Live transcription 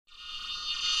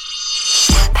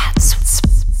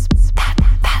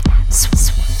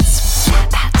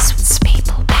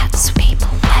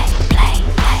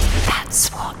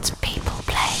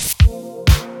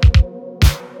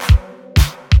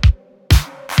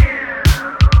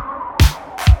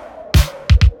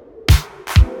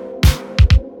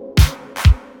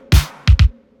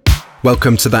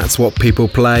Welcome to That's What People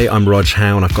Play. I'm Rog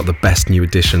Howe and I've got the best new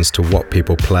additions to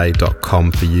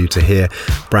whatpeopleplay.com for you to hear.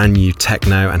 Brand new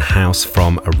techno and house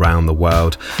from around the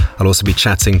world. I'll also be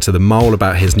chatting to the Mole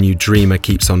about his new Dreamer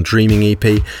Keeps On Dreaming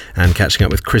EP and catching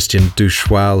up with Christian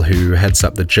Duschwal, who heads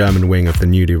up the German wing of the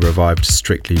newly revived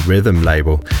Strictly Rhythm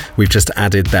label. We've just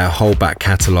added their whole back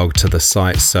catalogue to the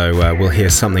site, so we'll hear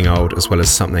something old as well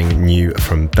as something new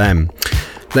from them.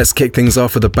 Let's kick things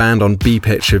off with a band on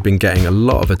B-Pitch who've been getting a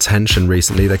lot of attention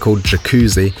recently. They're called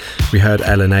Jacuzzi. We heard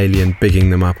Ellen Alien bigging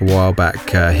them up a while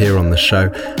back here on the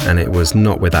show, and it was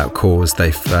not without cause.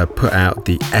 They've put out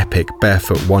the epic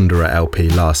Barefoot Wanderer LP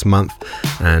last month,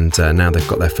 and now they've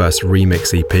got their first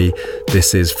remix EP.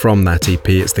 This is from that EP.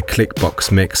 It's the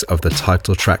Clickbox mix of the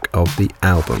title track of the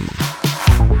album.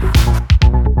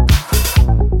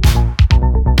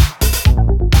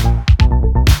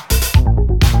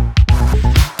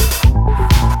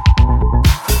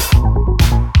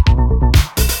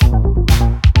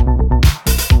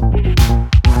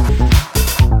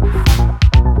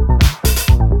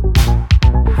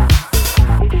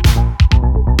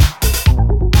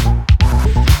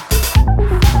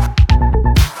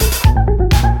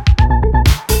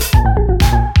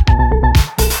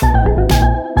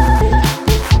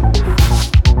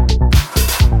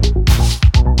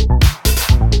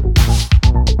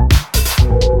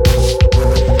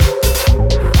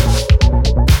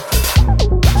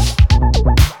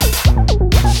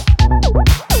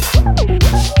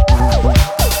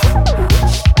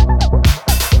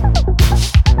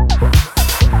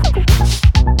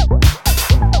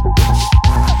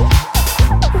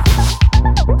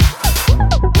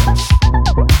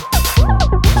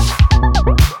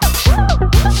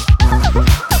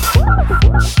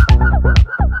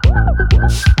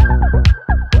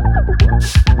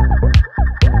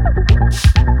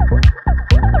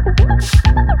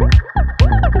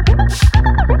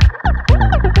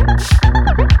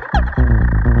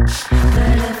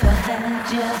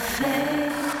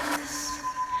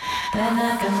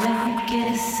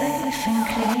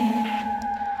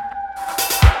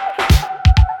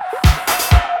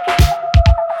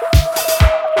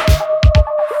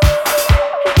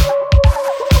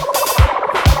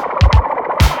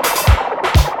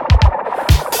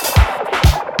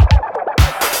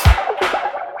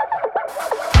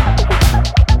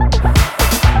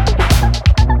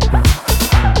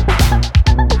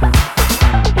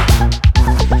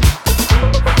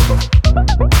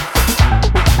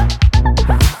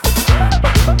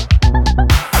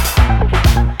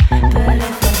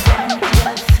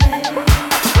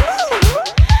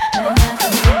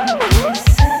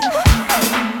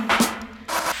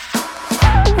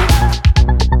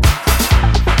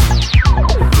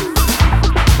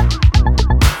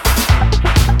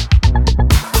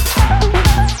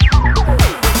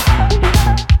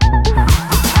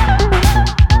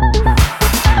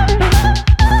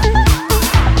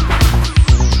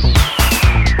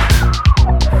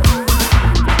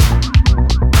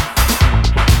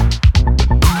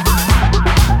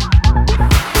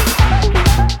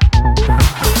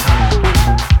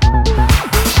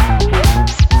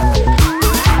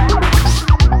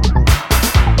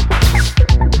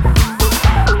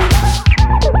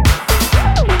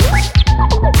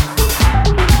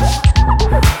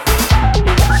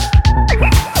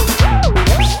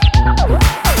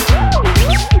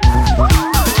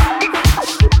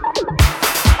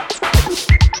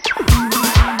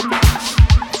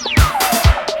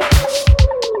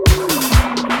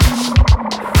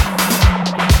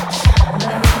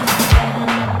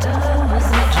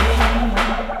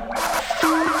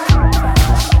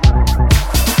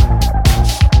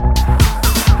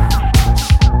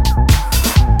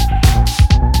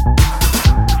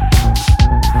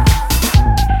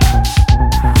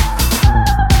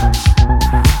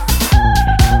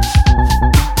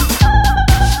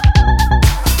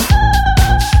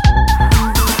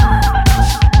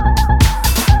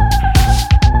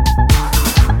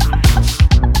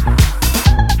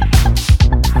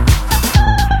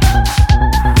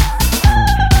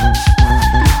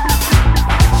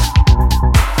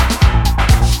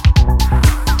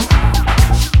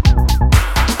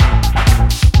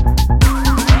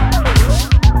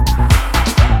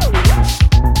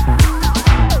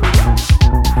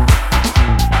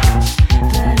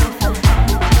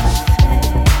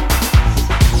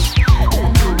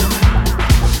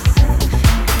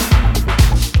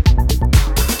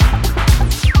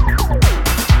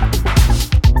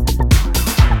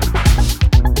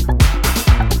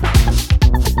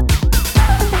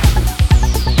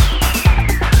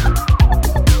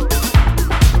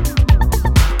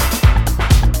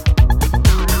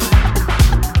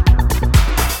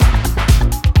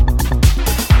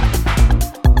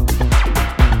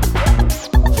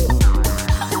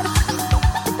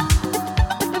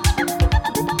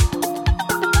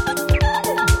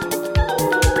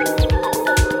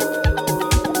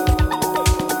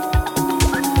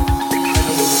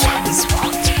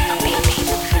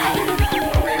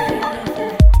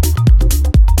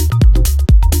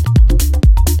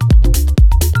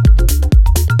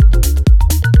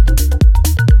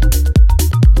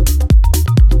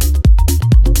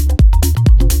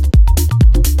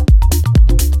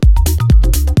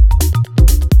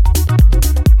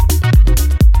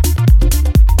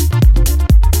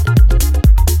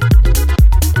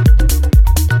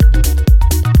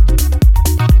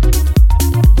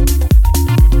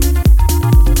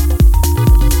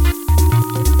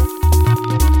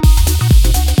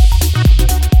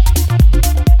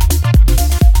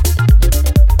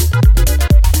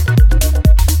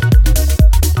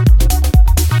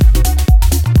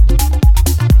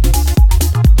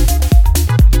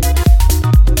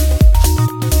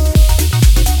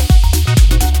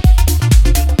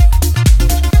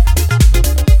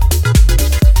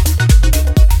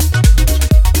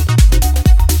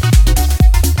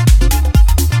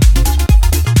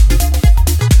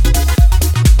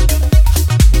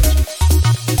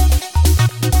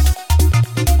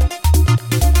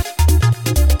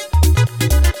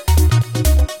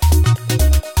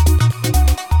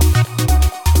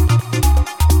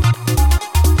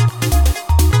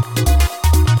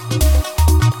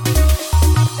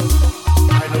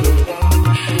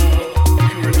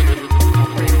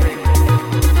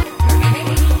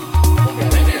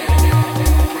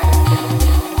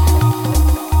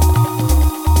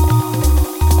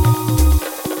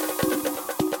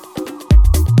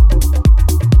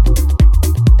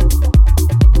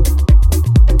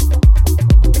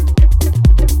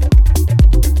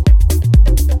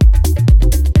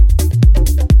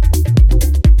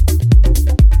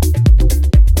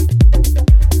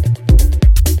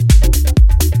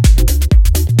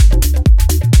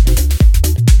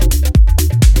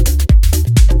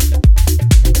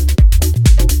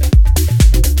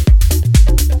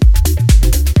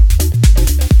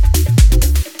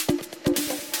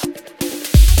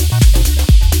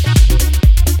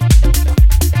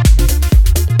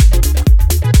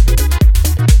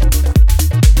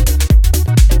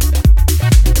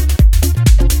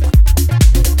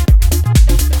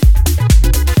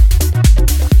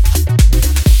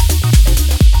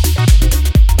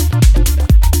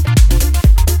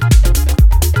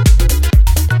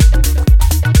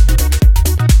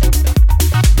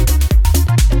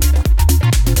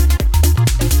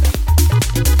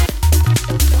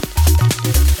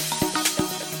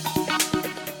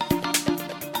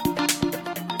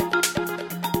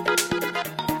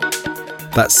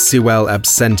 That's Sewell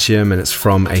Absentium, and it's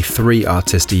from a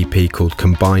 3-artist EP called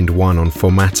Combined One on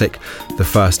Formatic, the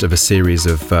first of a series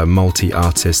of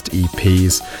multi-artist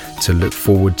EPs to look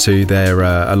forward to. They're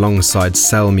alongside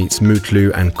Cell Meets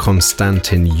Mutlu and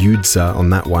Konstantin Yudza on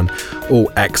that one.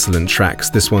 All excellent tracks.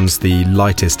 This one's the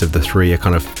lightest of the three, a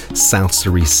kind of South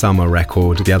Surrey summer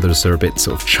record. The others are a bit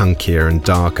sort of chunkier and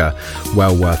darker.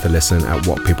 Well worth a listen at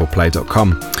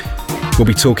whatpeopleplay.com. We'll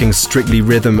be talking strictly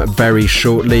rhythm very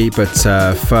shortly, but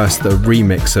first the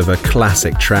remix of a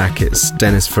classic track. It's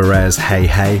Dennis Ferrer's Hey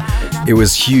Hey. It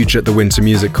was huge at the Winter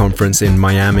Music Conference in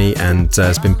Miami and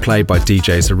it's been played by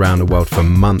DJs around the world for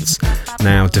months.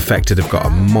 Now Defected have got a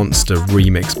monster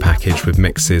remix package with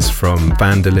mixes from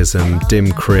Vandalism,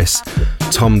 Dim Chris,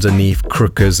 Tom Deneve,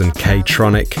 Crookers and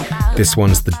K-Tronic. This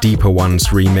one's the Deeper Ones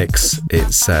remix.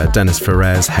 It's Dennis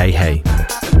Ferrer's Hey Hey.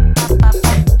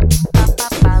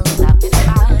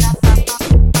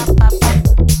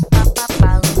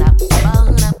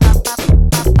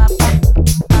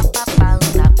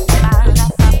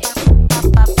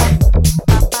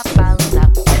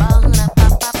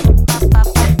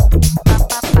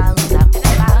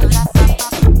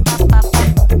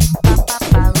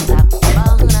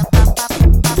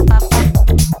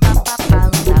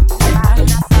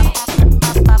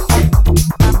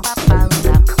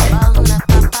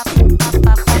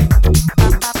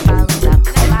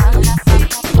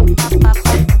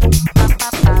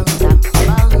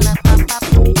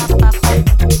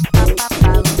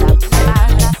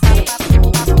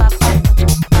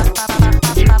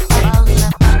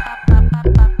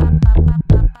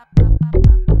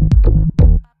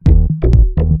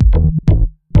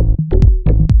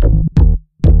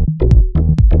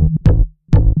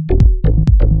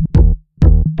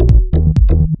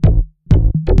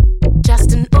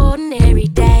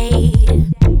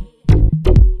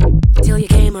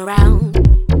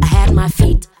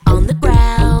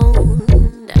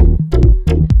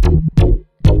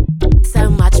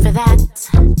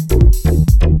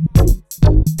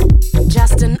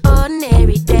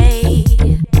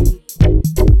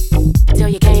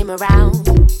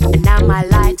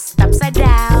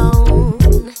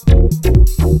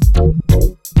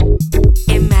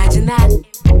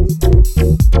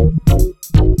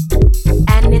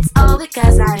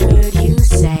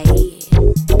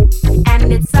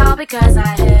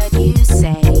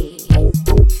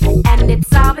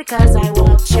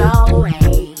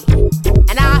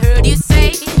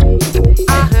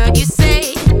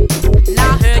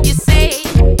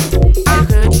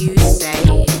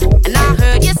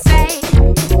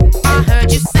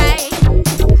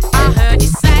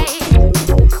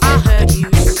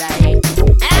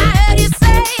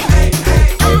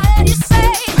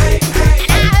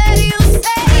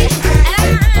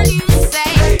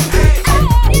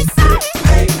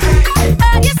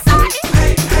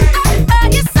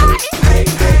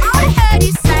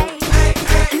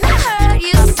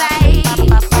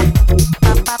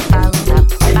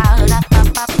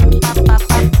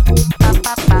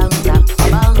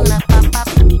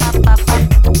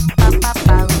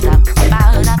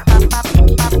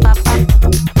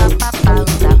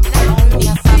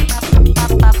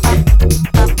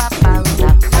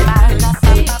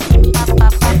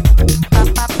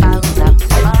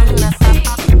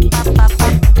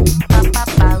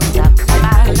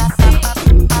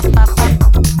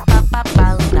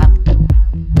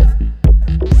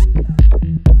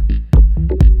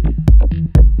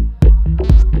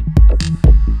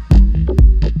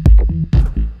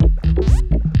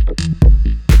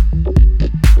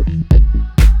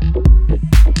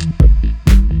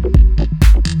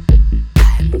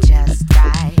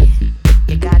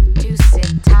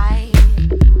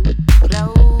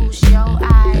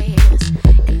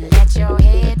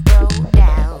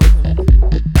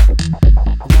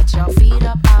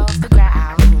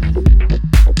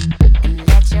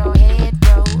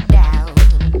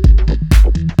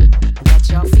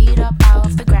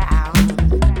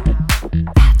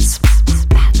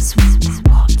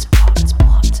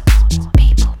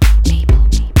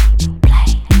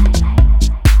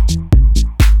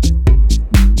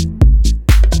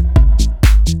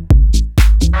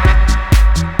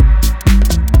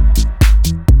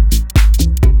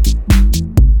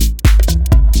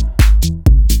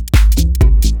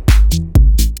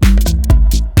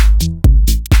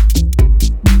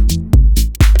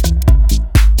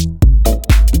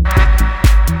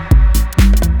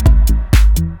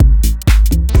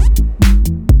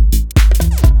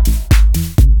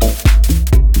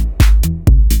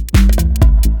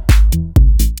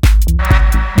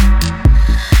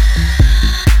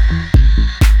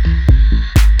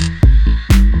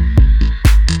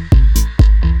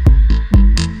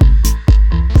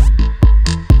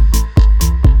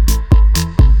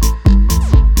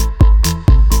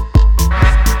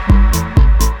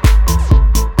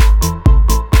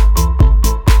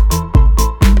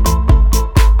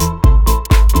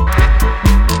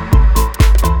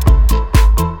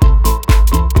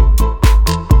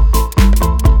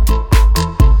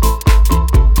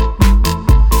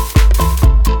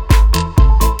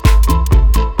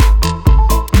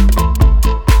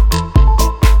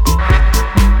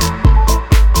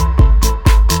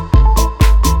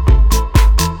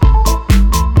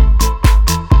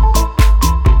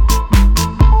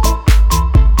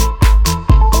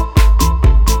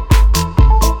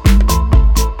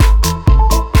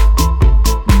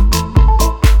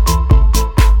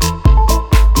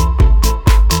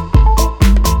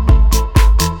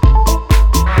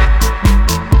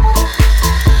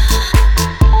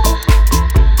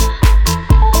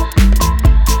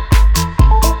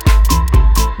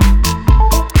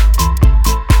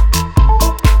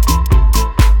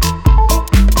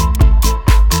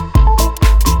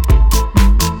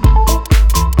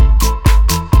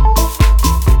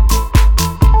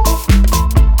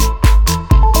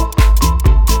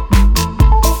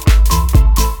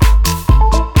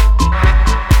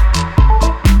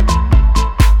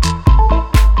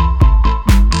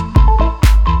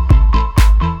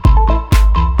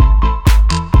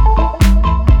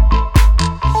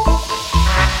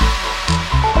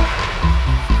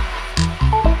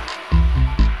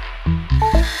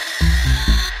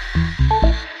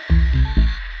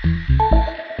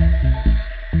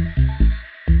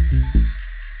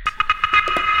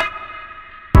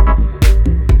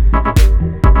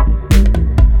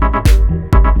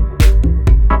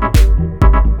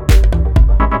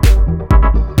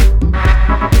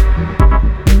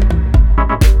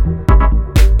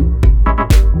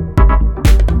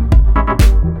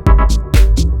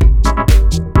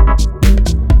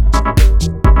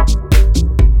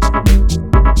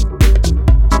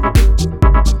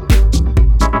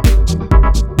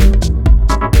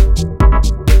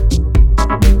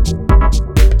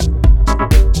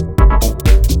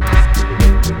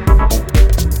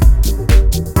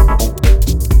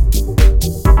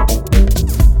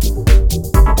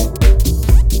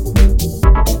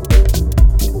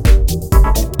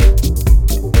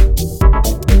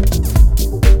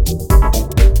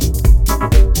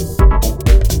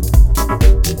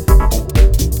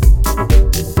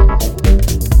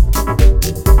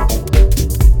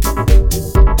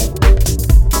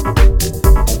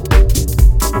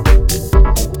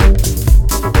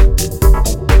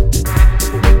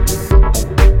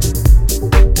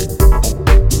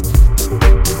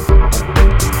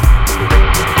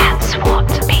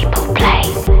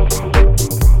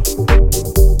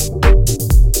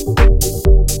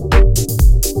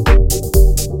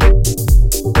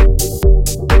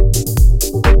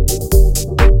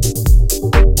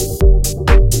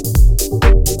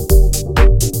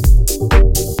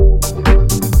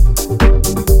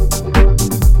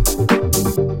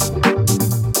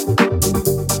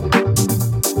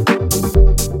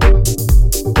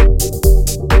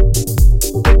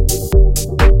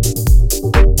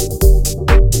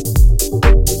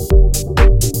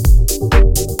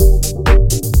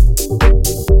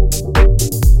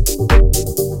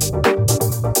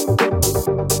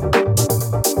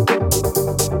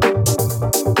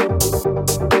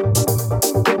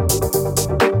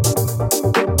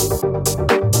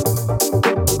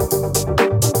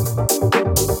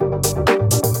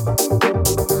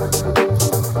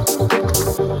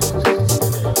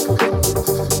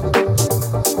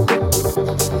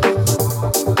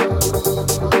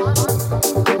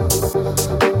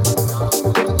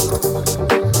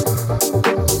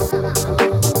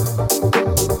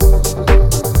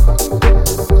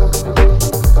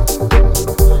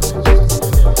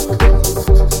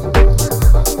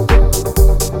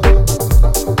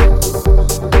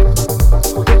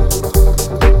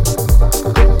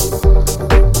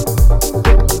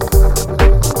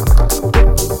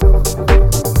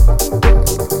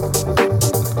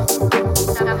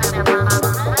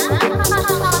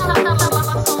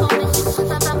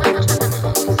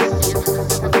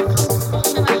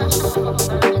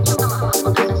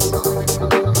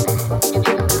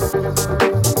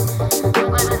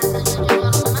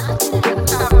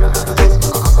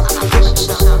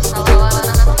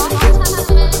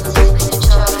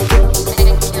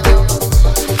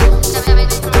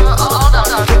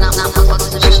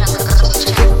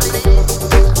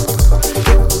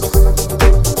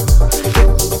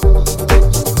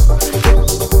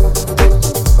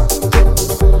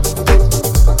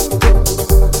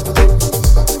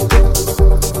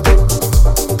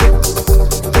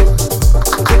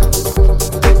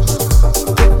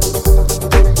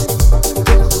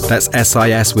 That's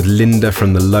SIS with Linda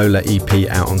from the Lola EP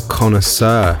out on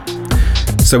Connoisseur.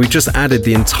 So we just added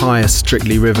the entire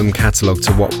Strictly Rhythm catalogue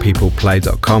to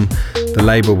Whatpeopleplay.com. The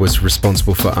label was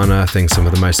responsible for unearthing some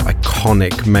of the most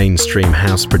iconic mainstream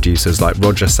house producers like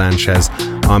Roger Sanchez,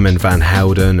 Armin van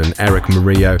Helden and Eric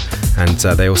Murillo, and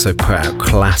they also put out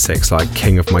classics like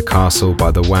King of My Castle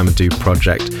by the Wamadoo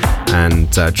Project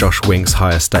and Josh Wink's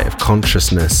Higher State of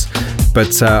Consciousness.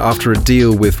 But after a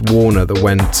deal with Warner that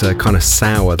went kind of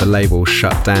sour, the label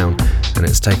shut down, and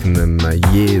it's taken them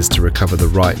years to recover the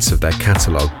rights of their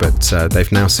catalogue, but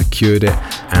they've now secured it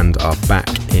and are back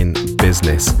in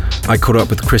business. I caught up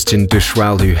with Christian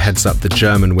Duschwald, who heads up the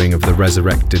German wing of the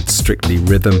resurrected Strictly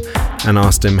Rhythm, and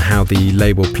asked him how the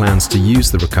label plans to use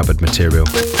the recovered material.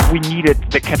 We needed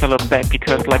the catalogue back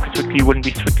because Strictly wouldn't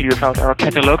be Strictly without our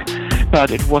catalogue,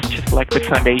 but it was just the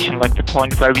foundation, the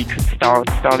point where we could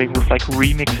starting with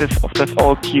remixes of those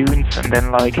old tunes, and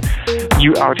then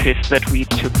new artists that we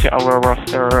took to our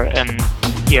roster. And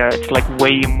yeah, it's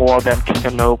way more than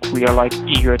catalogue. We are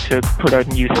eager to put out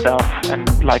new stuff and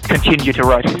continue to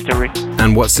write history.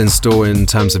 And what's in store in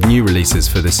terms of new releases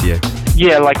for this year?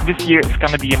 Yeah, this year it's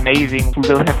gonna be amazing. We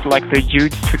will have the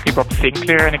huge Strictly Bob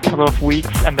Sinclair in a couple of weeks,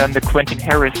 and then the Quentin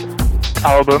Harris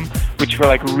album, which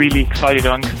we're really excited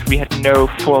on because we had no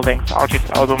full-length artist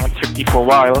album on Strictly for a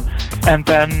while. And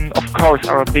then, of course,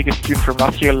 our biggest tune from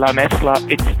last year, La Mezcla,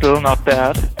 It's Still Not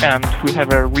Bad, and we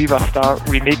have a Riva Star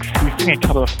remix who's doing a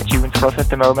couple of tunes for us at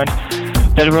the moment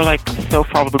that were so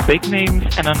far the big names,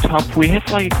 and on top we have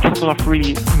a couple of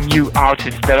really new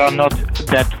artists that are not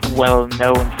that well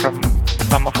known from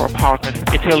some of our partners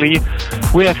in Italy.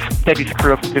 We have Debbie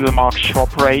Scrub and Little Mark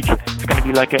Shortbreak. It's going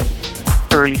to be a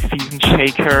early season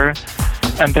shaker,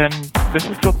 and then this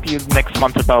is what the next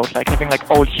month about, having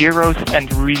old heroes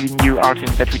and really new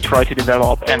artists that we try to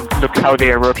develop, and look how they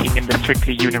are working in the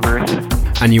Strictly universe.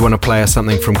 And you want to play us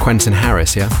something from Quentin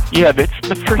Harris, yeah? Yeah, that's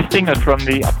the first single from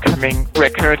the upcoming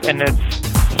record, and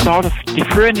it's sort of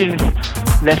different. It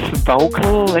is less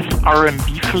vocal, less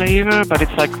R&B flavor, but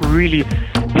it's really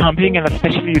pumping, and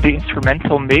especially the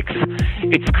instrumental mix.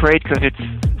 It's great because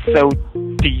it's so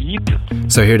deep.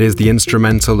 So here it is, the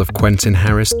instrumental of Quentin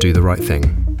Harris, Do the Right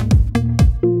Thing.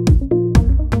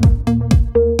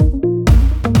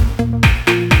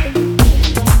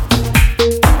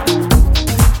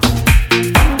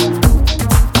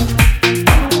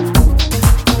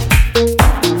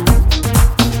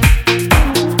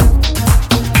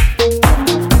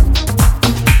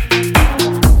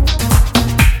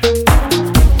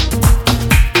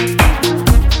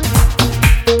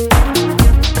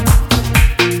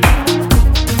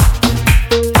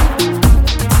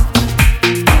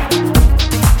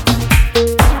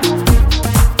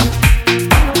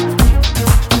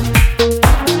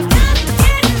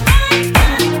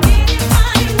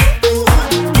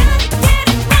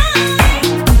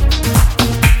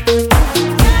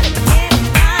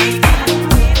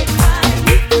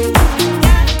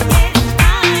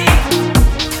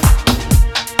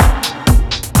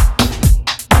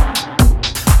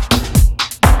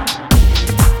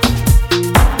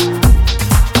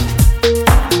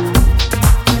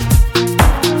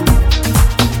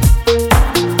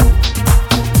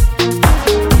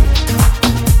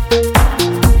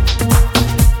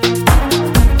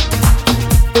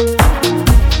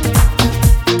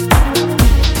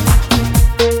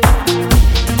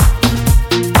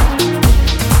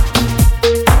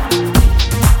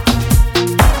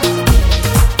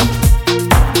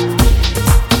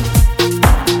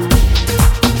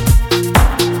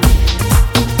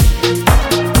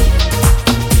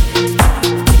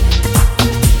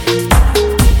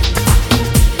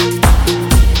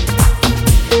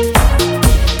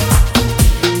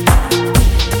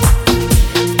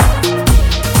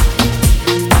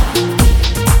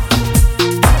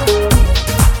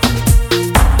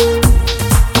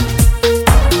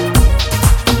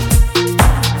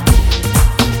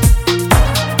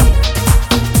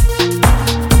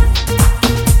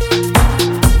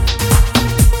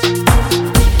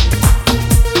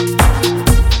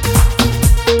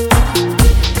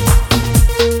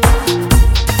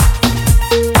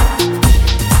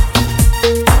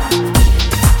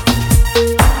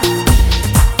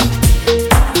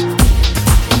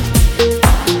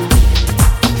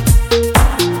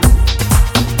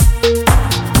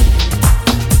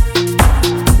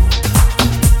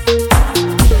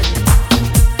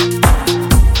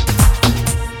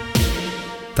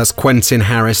 That's Quentin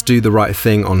Harris, Do the Right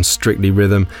Thing on Strictly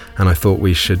Rhythm, and I thought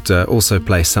we should also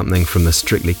play something from the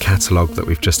Strictly catalogue that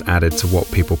we've just added to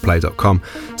whatpeopleplay.com.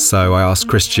 So I asked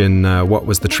Christian what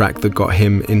was the track that got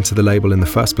him into the label in the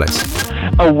first place?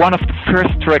 One of the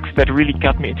first tracks that really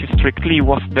got me into Strictly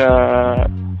was the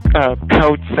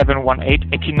Code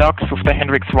 718 Equinox with the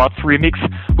Hendrix Watts remix,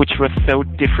 which was so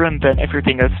different than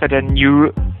everything else that I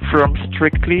knew from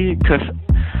Strictly, because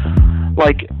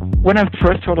like when I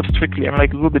first heard of Strictly, I'm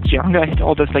like a little bit younger, I had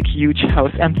all those like huge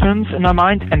house anthems in my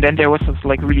mind, and then there was this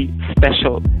like really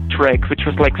special track which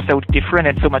was like so different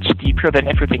and so much deeper than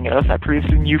everything else I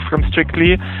previously knew from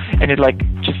Strictly, and it like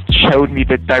just showed me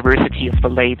the diversity of the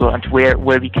label and where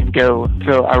we can go.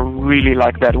 So I really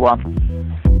like that one.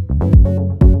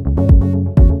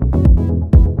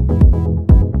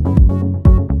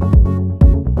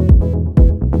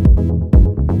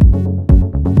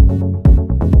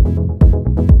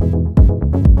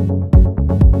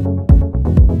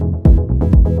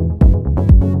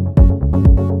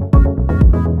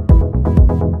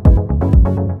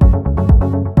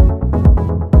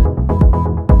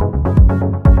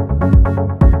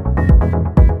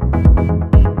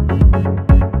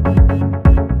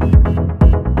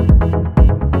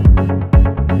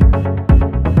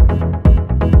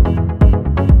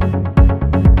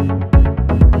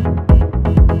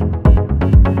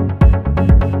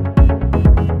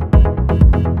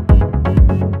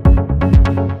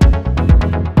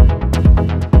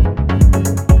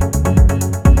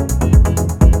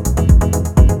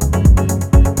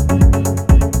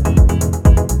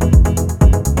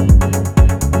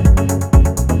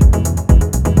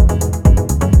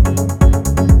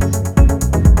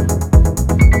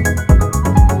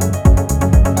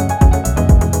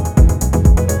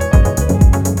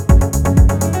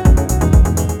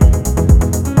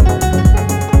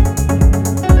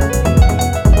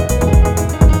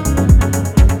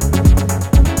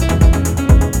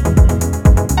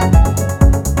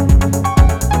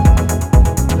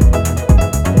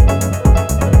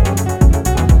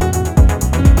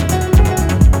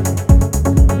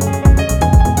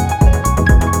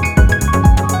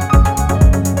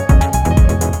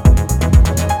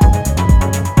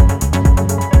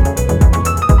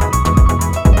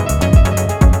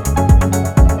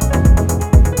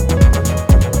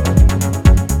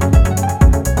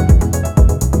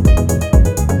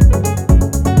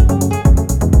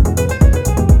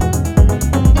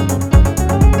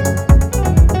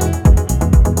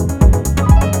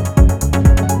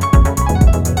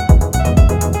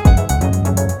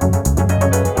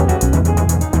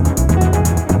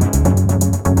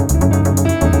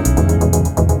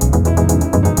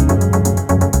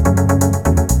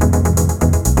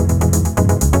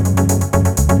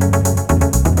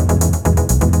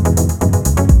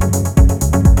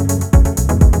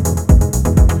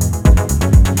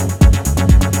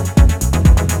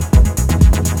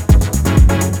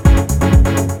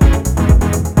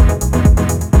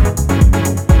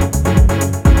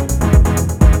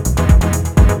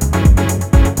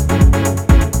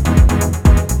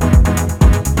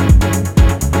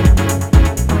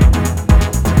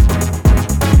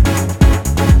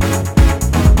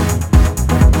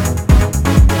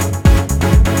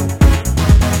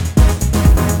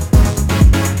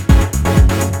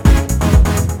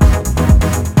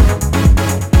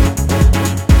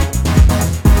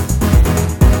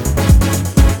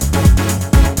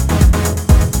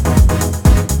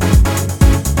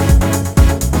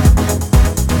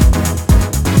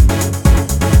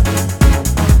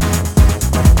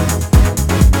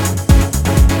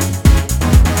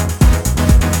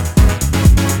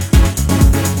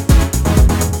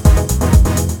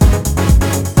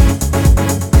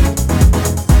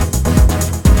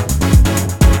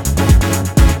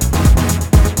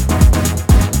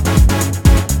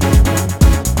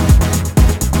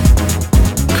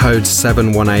 Code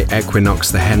 718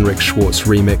 Equinox, the Henrik Schwartz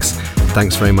remix.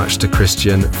 Thanks very much to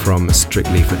Christian from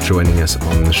Strictly for joining us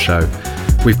on the show.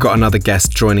 We've got another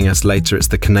guest joining us later. It's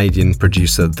the Canadian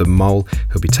producer The Mole,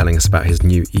 who'll be telling us about his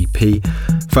new EP.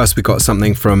 First, we got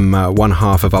something from one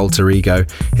half of Alter Ego.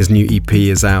 His new EP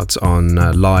is out on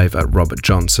Live at Robert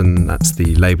Johnson. That's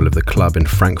the label of the club in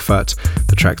Frankfurt.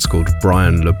 The track's called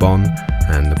Brian Le Bon,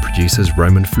 and the producer's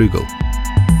Roman Flugel.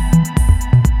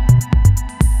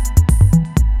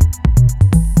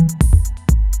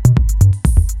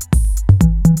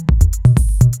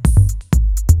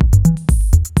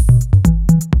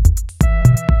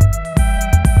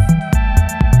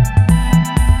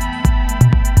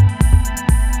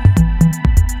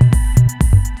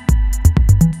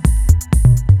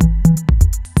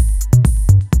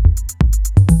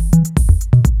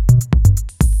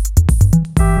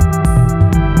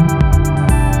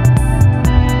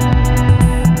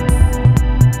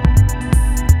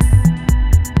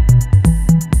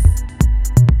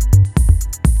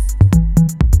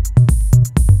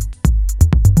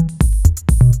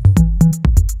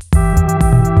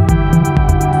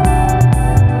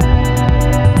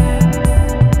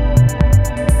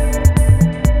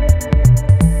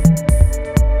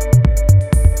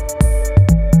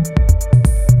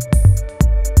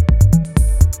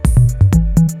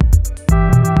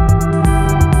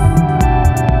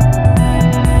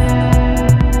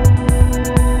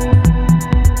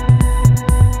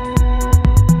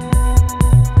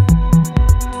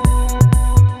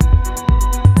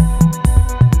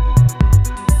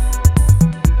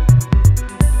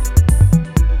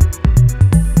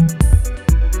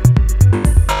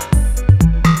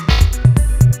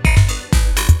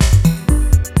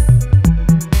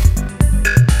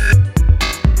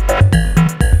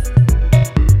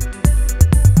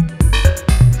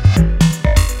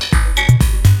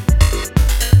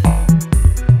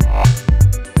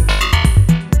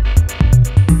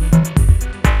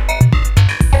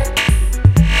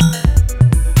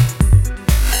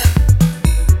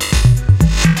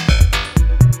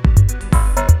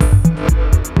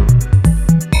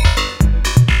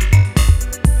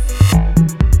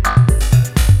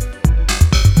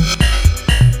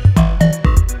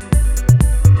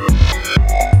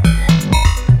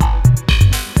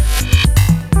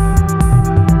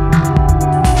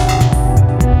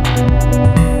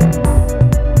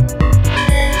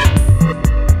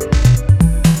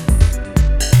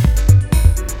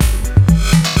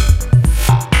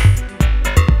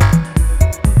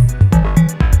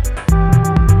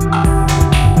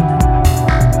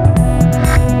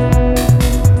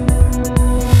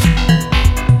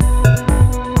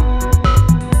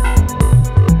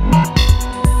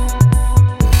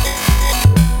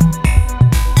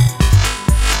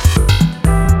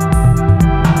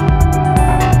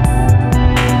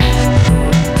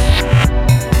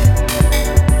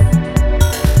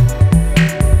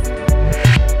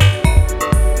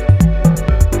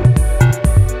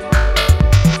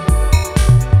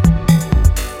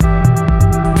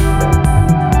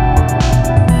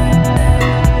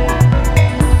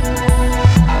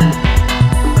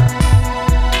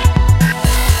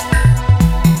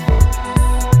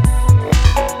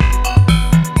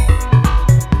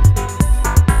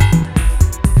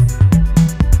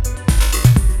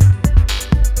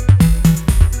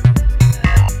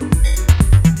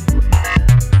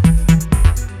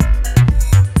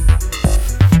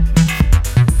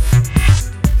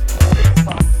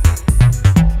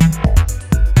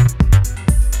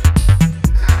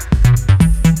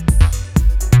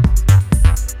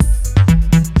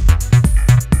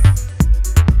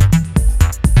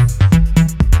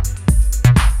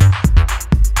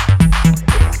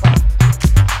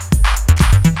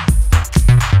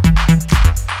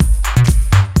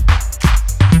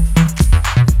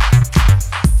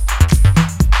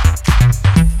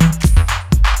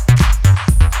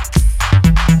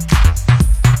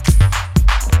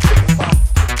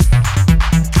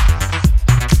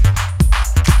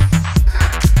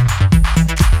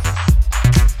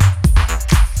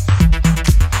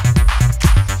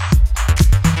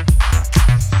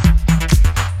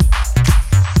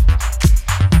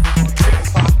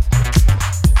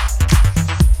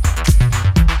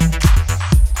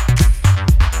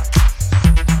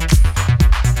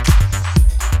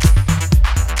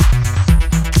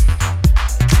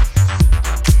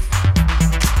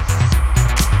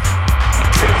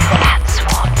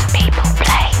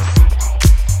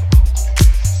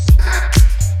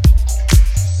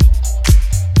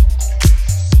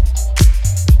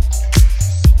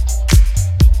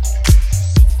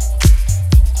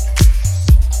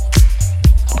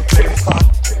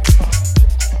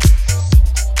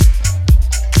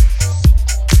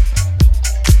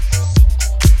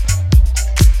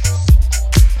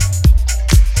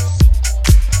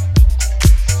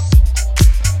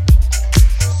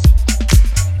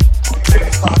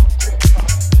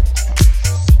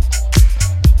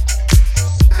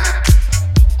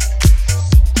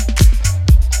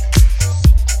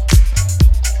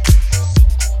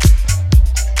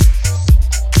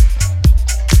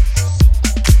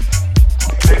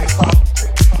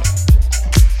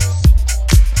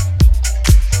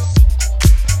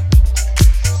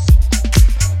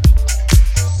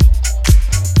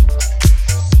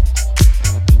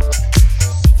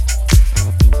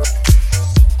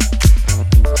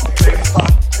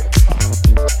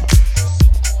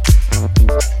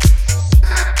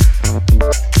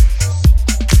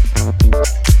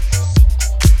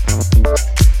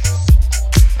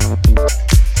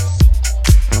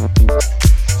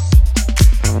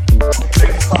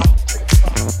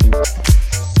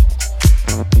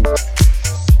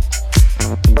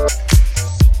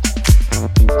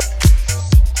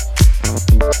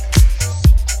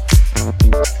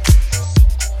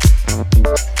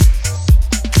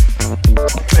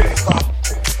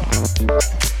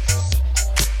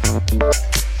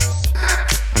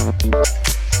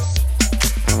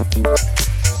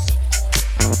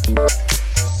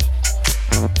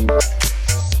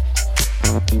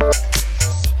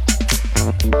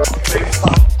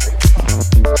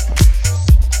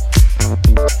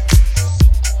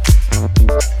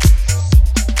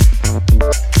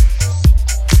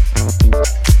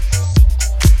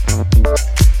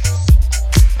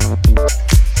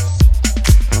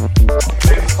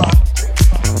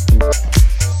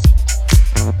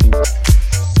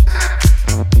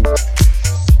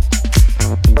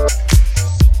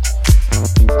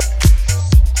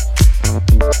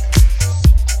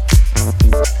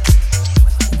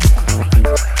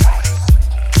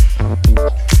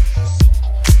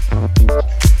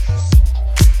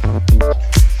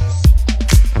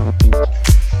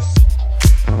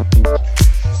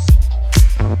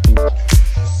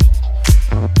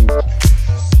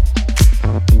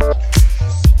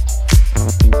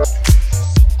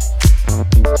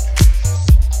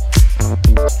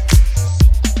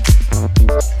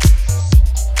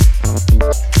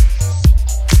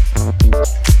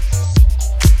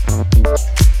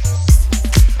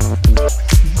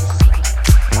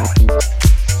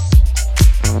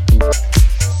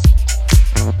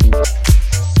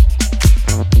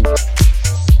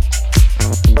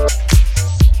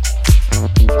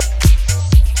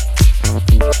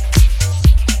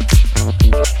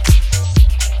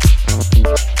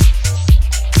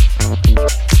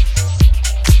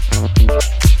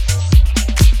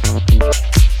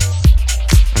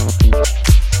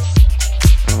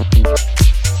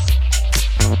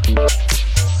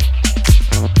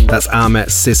 That's Ahmet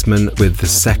Sisman with the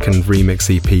second remix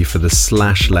EP for the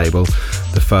Slash label.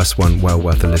 The first one, well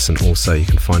worth a listen also. You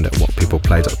can find it at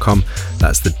whatpeopleplay.com.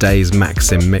 That's the Days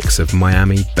Maxim mix of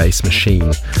Miami Bass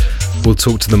Machine. We'll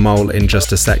talk to the Mole in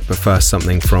just a sec, but first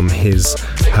something from his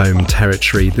home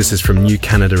territory. This is from New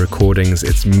Canada Recordings.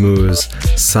 It's Moore's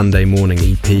Sunday Morning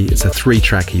EP. It's a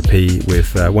 3-track EP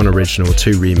with one original,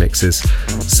 2 remixes.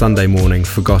 Sunday Morning,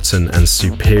 Forgotten and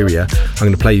Superior. I'm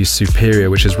going to play you Superior,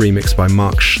 which is remixed by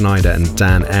Mark Schneider and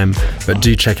Dan M. But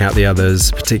do check out the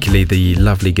others, particularly the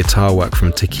lovely guitar work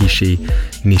from Takeshi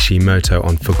Nishimoto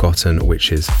on Forgotten,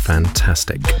 which is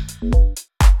fantastic.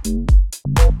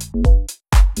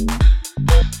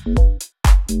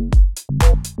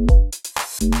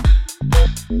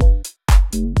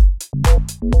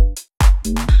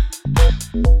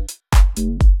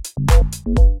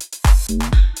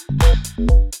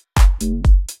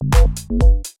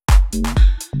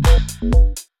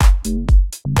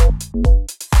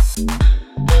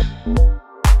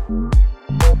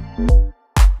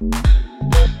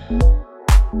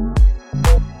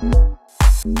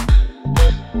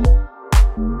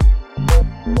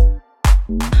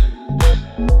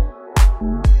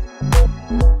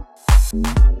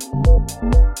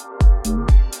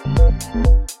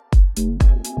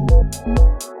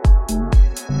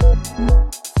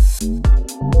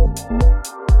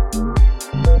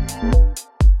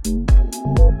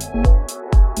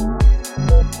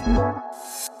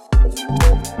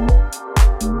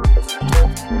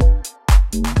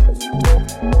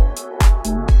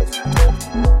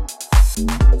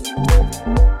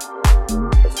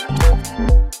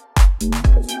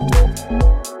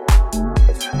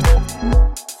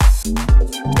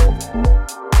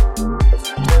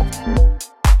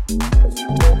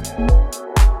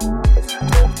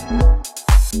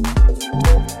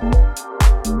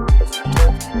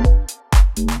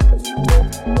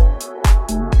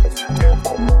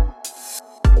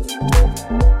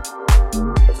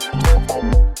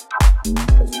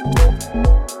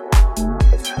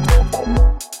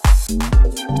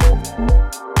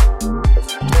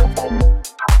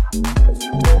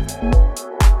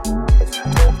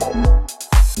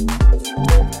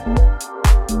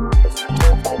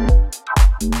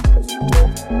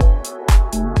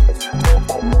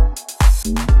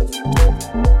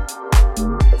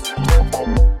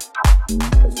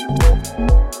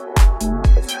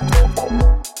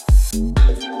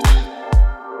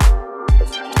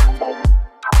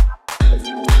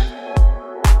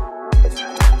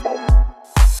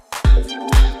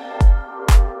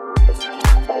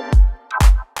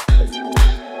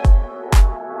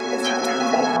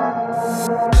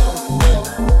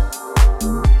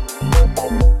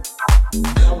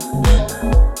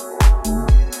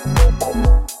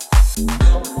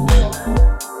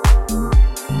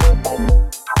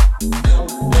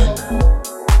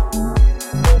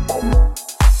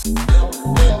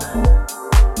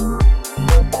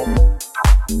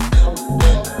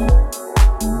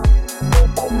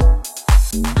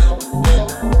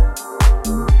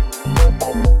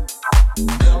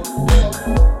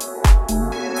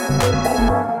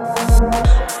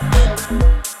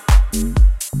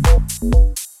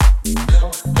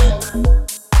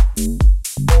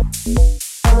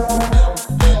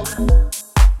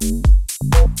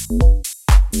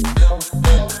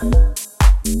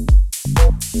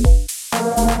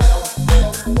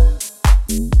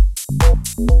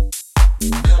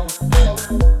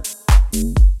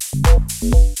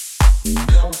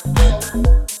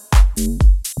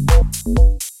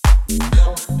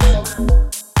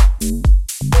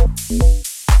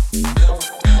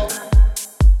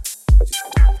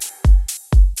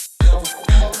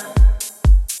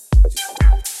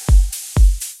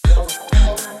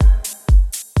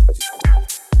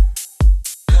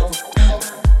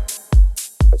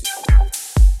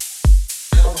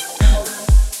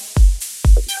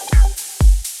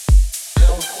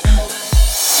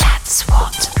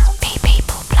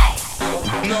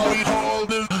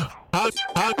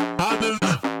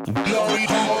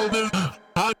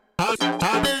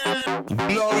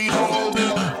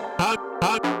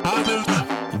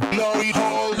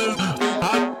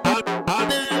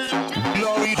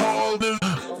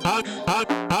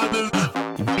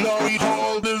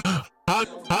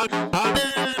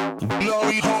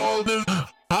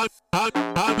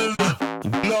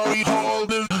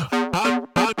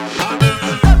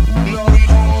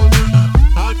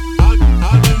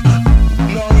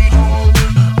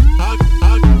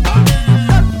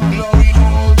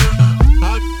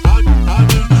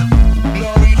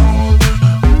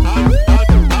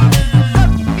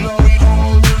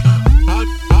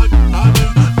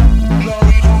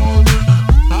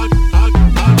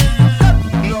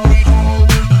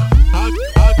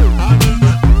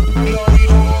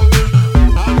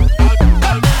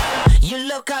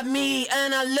 look at me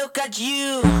and I look at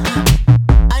you.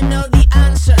 I know the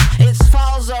answer, it's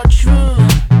false or true.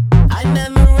 I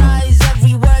memorize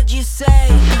every word you say.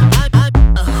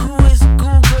 Who is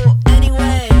Google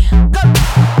anyway?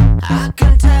 I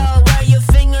can tell where your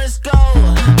fingers go.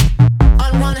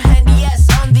 On one hand yes,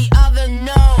 on the other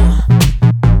no.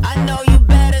 I know you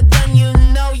better than you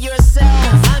know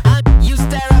yourself. You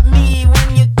stare at me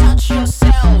when you touch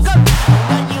yourself.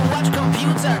 When you watch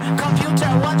computer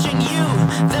watching you.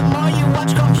 The more you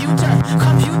watch computer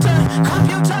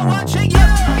watching you.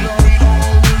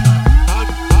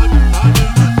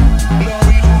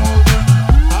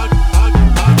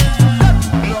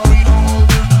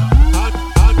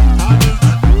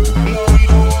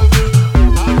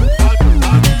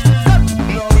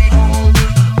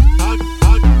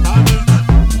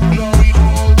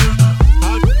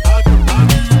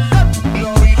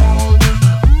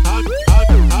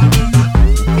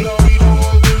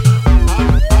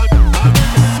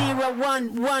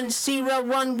 Zero,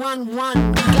 one, one,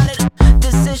 one. Got it.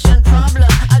 Decision, problem,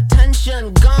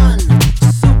 attention, gone.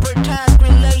 Super task,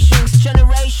 relations,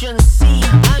 generation C.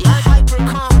 I'm a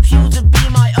hypercomputer, be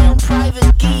my own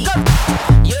private key.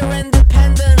 Your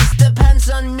independence depends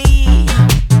on me.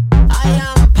 I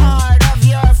am part of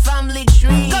your family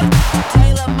tree.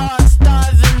 Taylor Mark,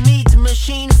 starving meat,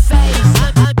 machine face.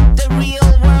 The real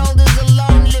world is a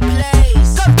lonely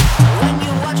place. When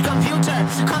you watch computer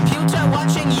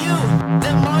watching you.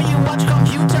 The more you watch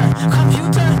computer watching you.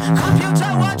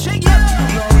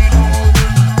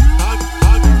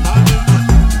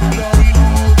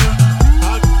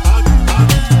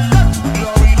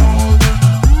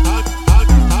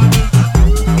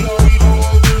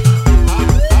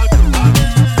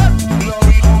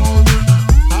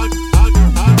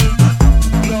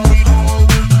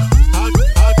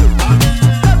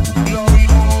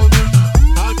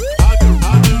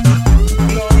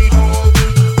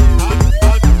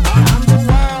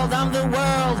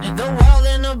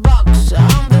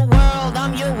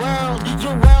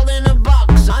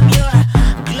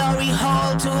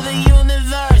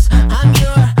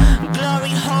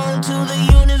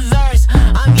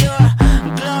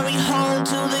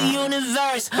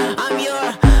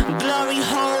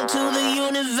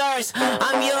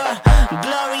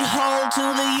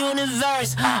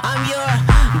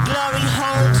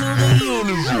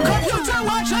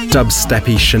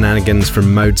 Dubsteppy shenanigans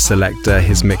from Mode Selector,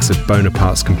 his mix of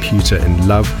Bonaparte's Computer in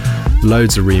Love.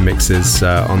 Loads of remixes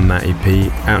on that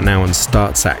EP, out now on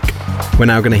Startsack. We're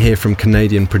now going to hear from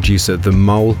Canadian producer The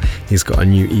Mole. He's got a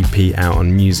new EP out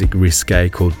on Music Risque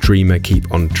called Dreamer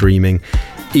Keep On Dreaming.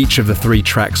 Each of the 3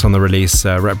 tracks on the release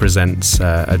represents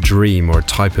a dream or a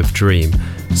type of dream.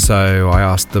 So I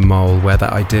asked The Mole where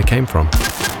that idea came from.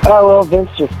 Oh, well, Vince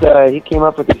just, he came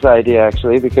up with this idea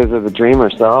actually because of the Dreamer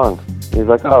song. He was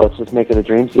like, let's just make it a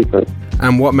dream sequence.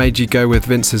 And what made you go with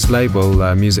Vince's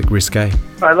label, Music Risque?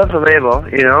 I love the label,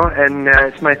 and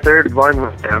it's my 3rd one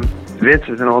with them. Vince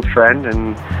is an old friend,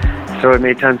 and so it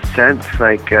made tons of sense.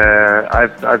 Like,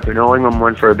 I've been owing him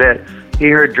one for a bit. He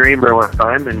heard Dreamer one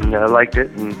time and liked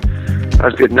it, and that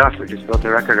was good enough. We just built a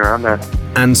record around that.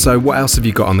 And so what else have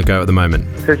you got on the go at the moment?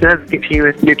 There's an EP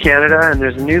with New Canada, and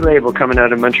there's a new label coming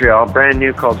out of Montreal, brand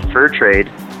new, called Fur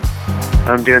Trade.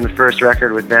 I'm doing the first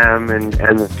record with them, and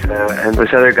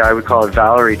this other guy, we call it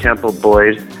Valerie Temple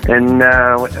Boyd. And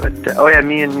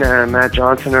me and Matt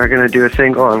Johnson are going to do a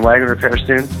single on Wagon Repair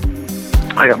soon.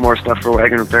 I got more stuff for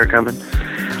Wagon Repair coming.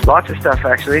 Lots of stuff,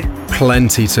 actually.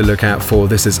 Plenty to look out for.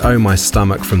 This is Oh My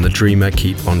Stomach from the Dreamer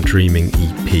Keep On Dreaming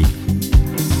EP.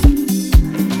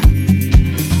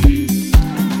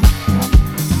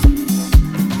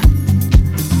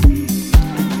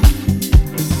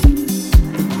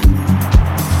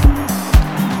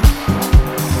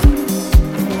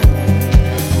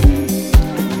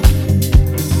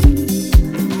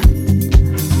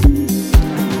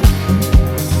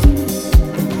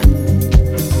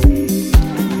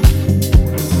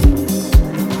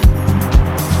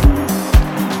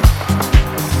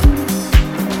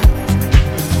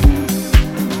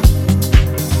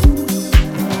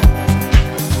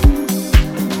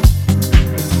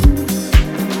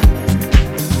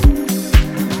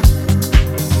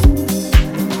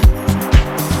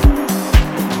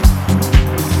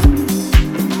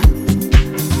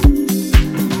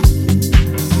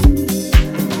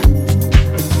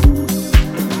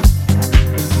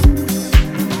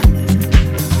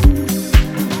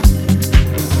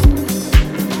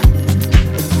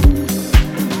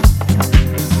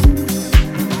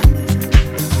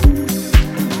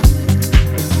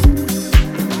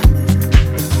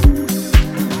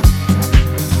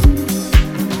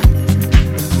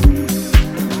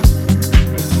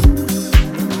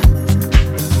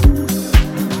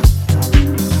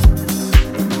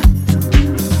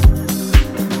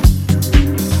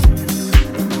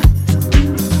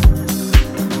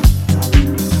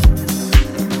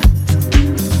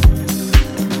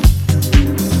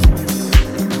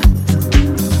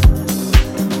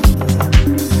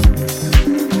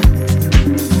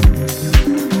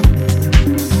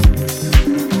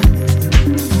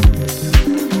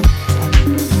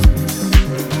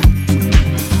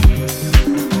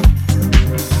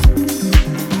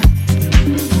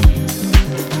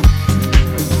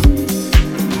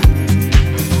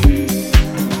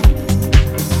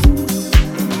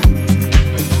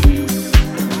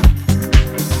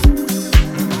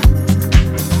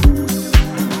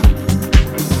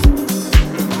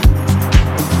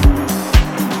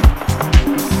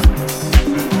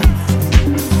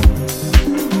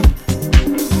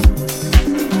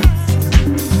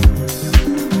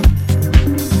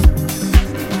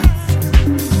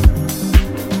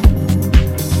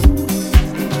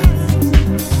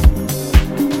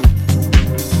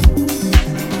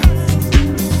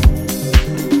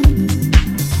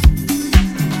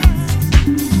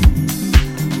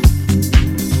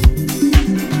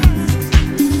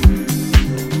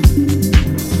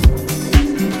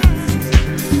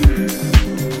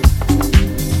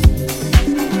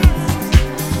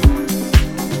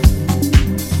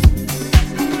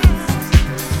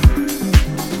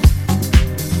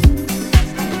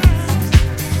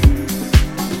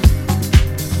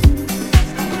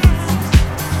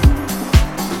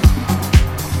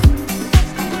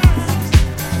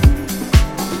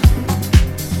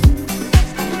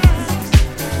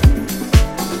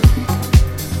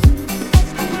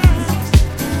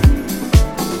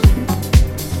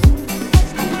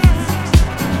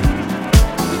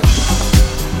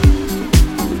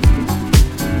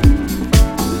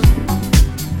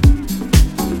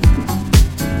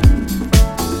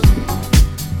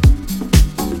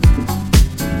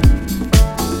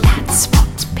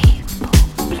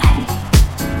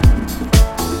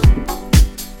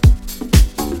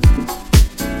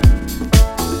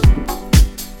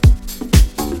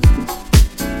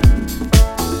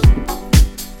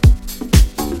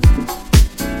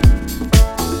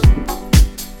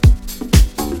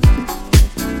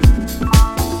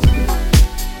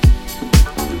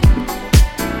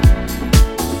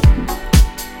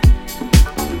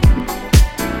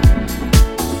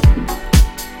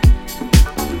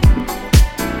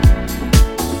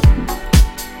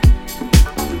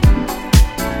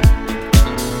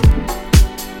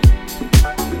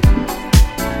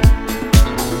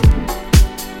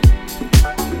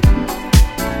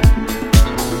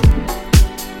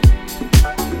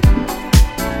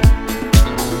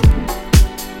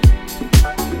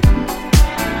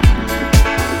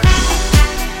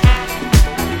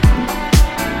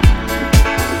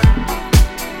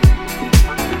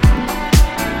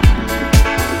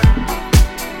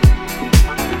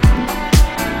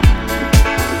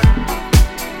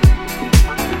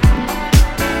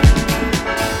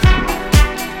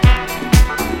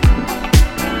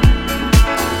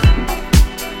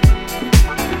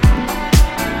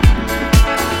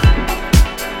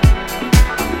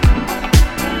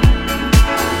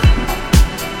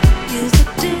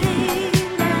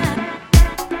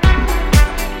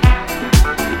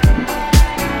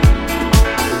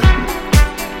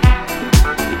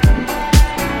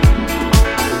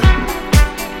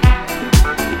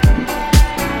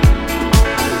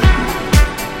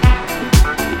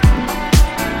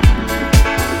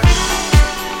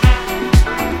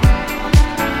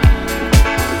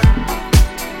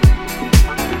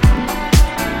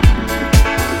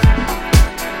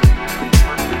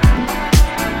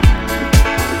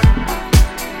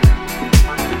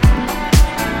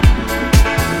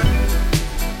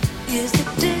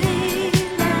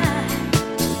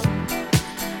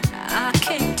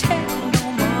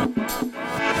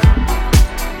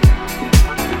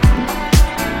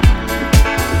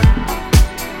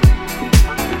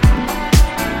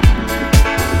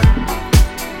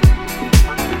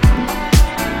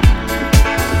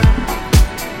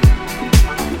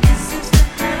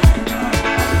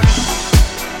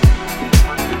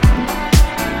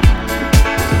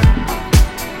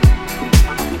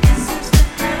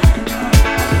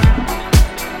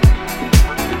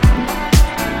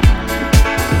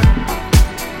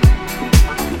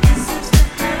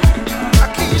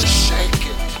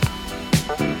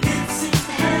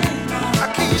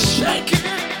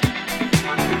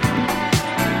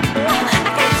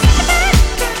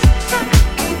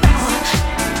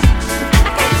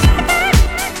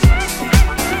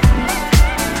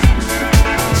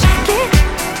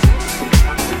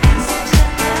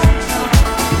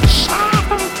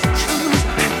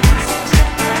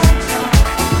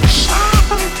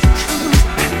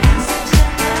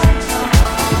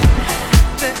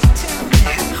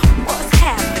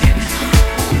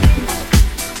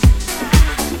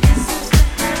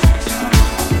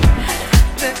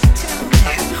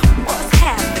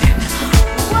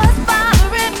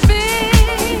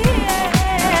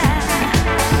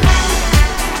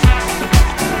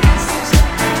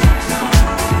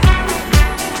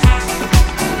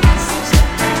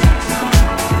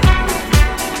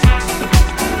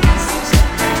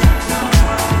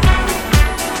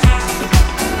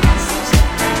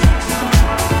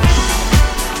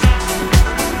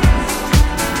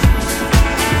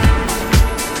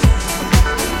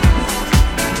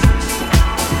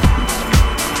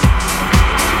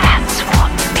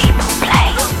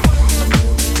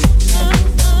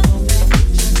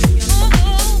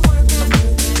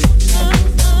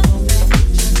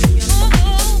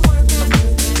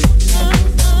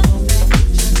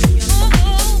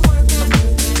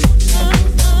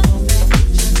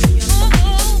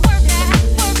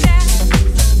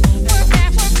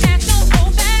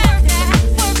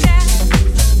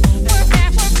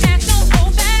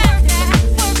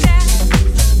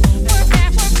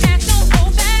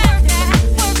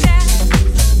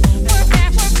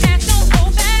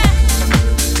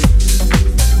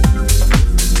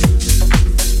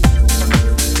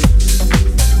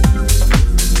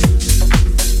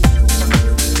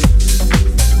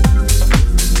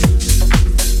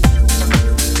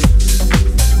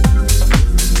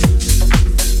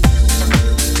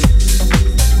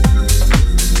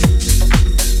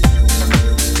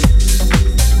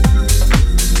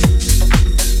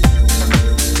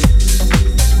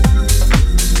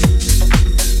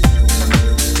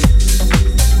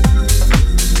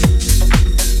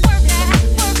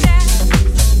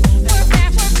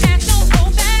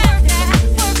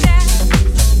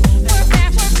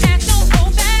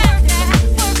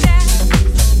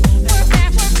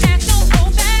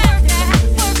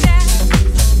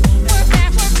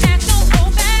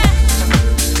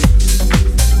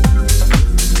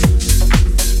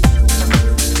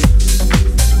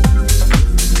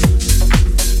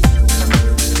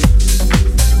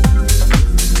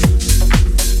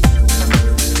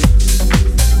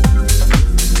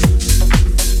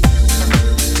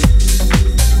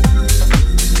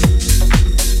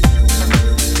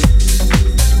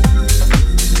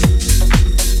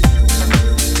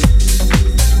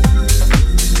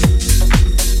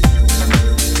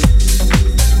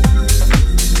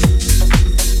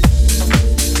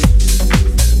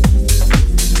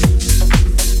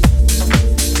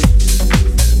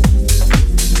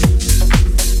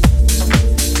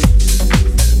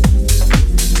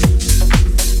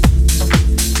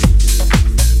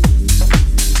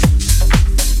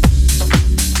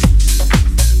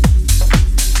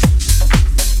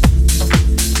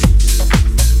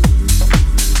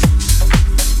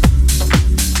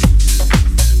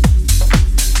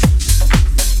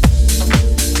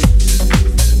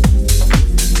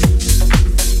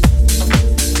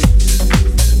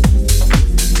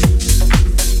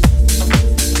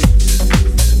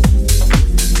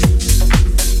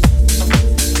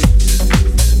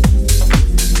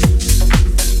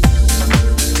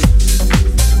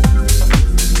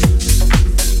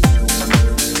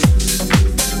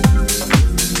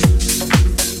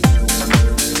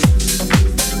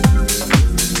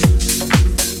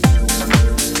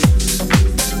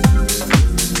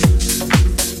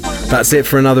 That's it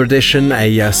for another edition,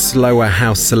 a slower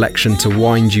house selection to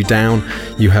wind you down.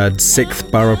 You heard Sixth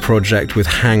Borough Project with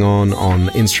Hang On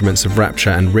Instruments of Rapture,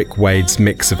 and Rick Wade's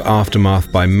mix of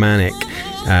Aftermath by Manic.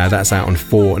 That's out on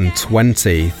 4 and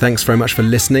 20. Thanks very much for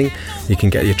listening. You can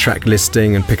get your track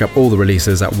listing and pick up all the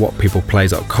releases at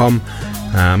whatpeopleplay.com.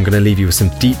 I'm going to leave you with some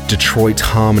deep Detroit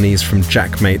harmonies from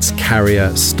Jackmate's Carrier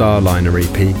Starliner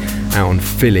EP out on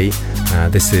Philly.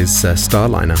 This is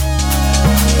Starliner.